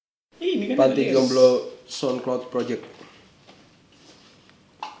Ini kan Panti Jomblo SoundCloud Project.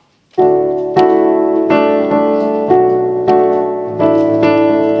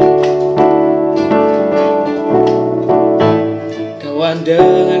 Kawan,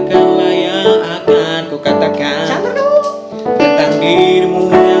 dengarkanlah yang akan ku katakan tentang dirimu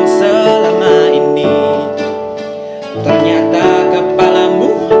yang selama ini. Ternyata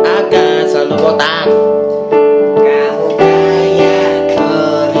kepalamu akan selalu botak. Kamu kayak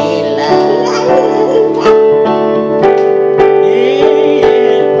gorila.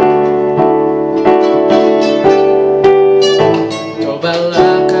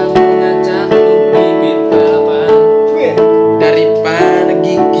 Cobalah kamu ngaca bibir balapan. Daripada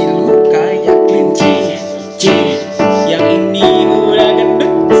gigi lu kayak kelinci. Yang ini udah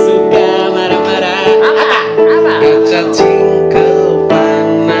gendut, suka marah-marah. Apa? Cacing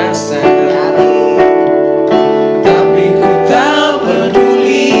kepanasan, tapi ku tak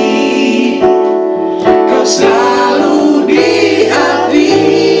peduli. Kau selalu di hati.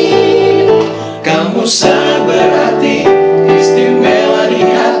 Kamu sangat berarti, istimewa di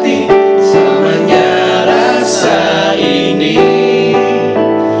hati. Selamanya rasa ini.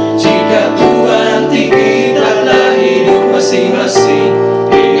 Jika Tuhan nanti kita telah hidup masing-masing,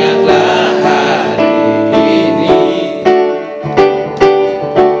 ingatlah hari ini.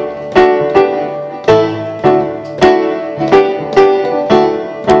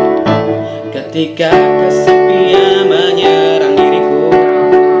 Ketika kesepian menyerang diriku,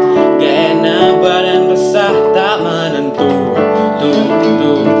 gak enak badan resah tak menentu.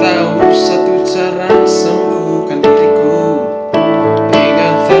 Tahu satu cara sembuhkan diriku.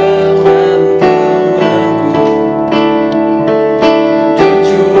 Ingat teman-temanku. Don't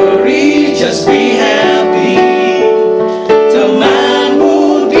you worry, just be happy.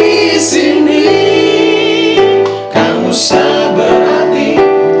 Temanmu di sini. Kamu sangat berarti,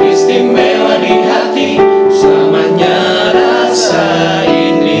 istimewa di hati. Selamanya rasa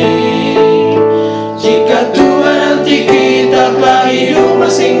ini. Jika Tuhan nanti kita telah hidup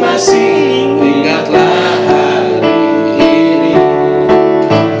masing-masing, ingatlah hari ini.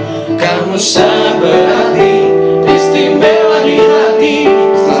 Kamu sangat berarti, istimewa di hati.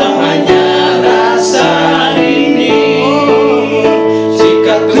 Selamanya rasa ini.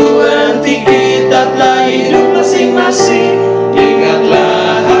 Jika Tuhan nanti kita telah hidup masing-masing,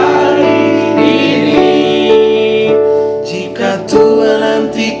 ingatlah hari ini. Jika Tuhan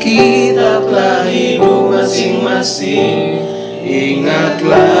nanti kita telah hidup masing-masing,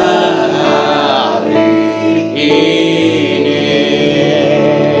 ingatlah